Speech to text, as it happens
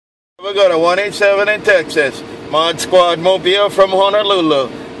We got a 187 in Texas. ModSquad Mobile from Honolulu.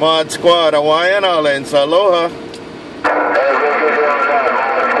 ModSquad Hawaiian Islands. Aloha.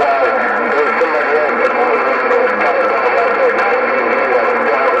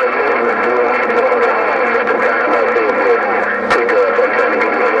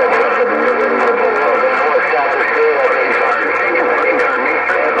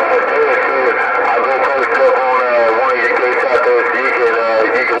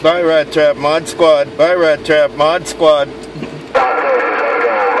 Bye RatTrap ModSquad. Bye RatTrap ModSquad.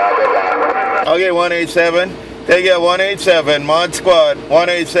 Okay, 187. Take it 187 ModSquad.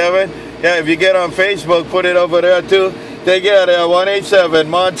 187. Yeah, if you get on Facebook, put it over there too. Take it 187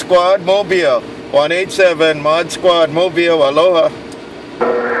 ModSquad Mobile. 187 ModSquad Mobile. Aloha.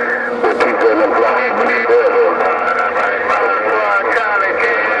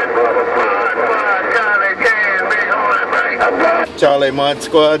 Charlie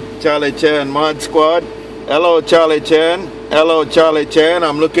ModSquad, CharleyChan ModSquad. Hello CharleyChan, hello CharleyChan,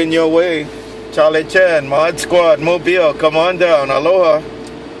 I'm looking your way. CharleyChan ModSquad Mobile, come on down, aloha.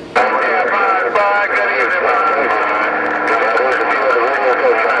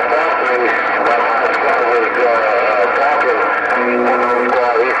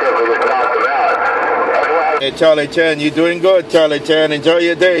 Hey CharleyChan, you doing good CharleyChan, enjoy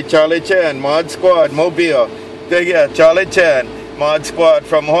your day. CharleyChan ModSquad Mobile. Take care, CharleyChan ModSquad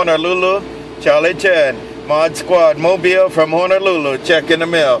from Honolulu. CharleyChan ModSquad Mobile from Honolulu. Check in the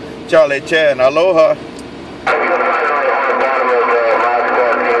mail. CharleyChan, aloha.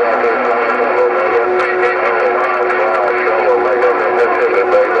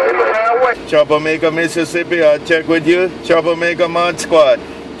 TroubleMaker, Mississippi, I'll check with you. TroubleMaker ModSquad.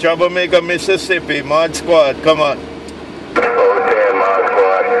 TroubleMaker, Mississippi, ModSquad, come on.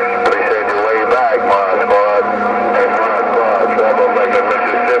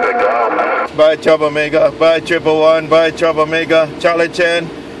 Bye TroubleMaker, bye 111, bye TroubleMaker, CharleyChan,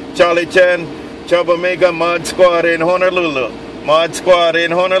 TroubleMaker ModSquad in Honolulu. ModSquad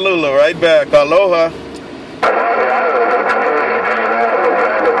in Honolulu, right back, aloha.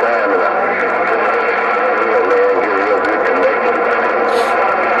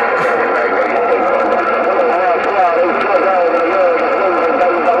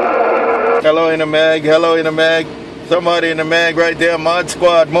 Hello in the mag, hello in the mag. Somebody in the mag right there,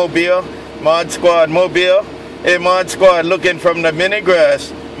 ModSquad Mobile. ModSquad Mobile. Hey ModSquad looking from the mini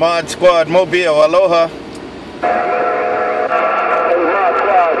grass. ModSquad Mobile. Aloha.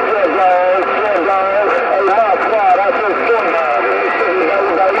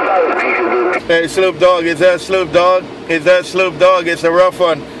 Hey Sloop Dog, is that Sloop Dog? Is that Sloop Dog? It's a rough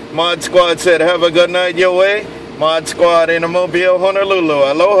one. ModSquad said have a good night your way. ModSquad in the Mobile, Honolulu.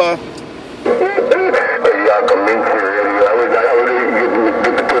 Aloha.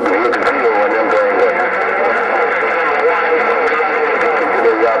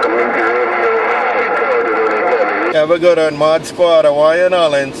 Have a good one, ModSquad Hawaiian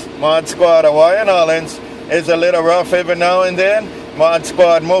Islands. ModSquad Hawaiian Islands is a little rough every now and then.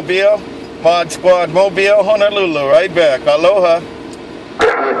 ModSquad Mobile. ModSquad Mobile, Honolulu. Right back. Aloha.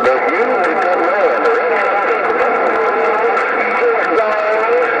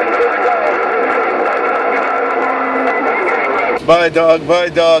 Bye dog, bye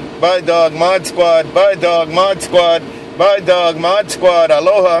dog, bye dog, ModSquad, bye dog, ModSquad, bye dog, ModSquad,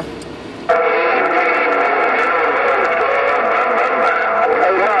 aloha.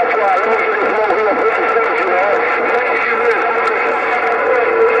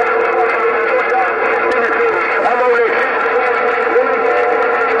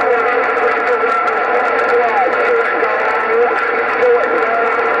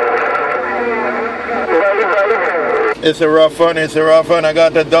 It's a rough one, it's a rough one. I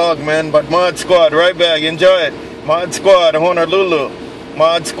got the dog, man, but ModSquad, right back, enjoy it. ModSquad, Honolulu.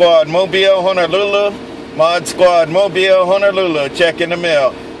 ModSquad, Mobile, Honolulu. ModSquad, Mobile, Honolulu. Check in the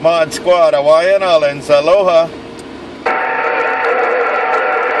mail. ModSquad, Hawaiian Islands. Aloha.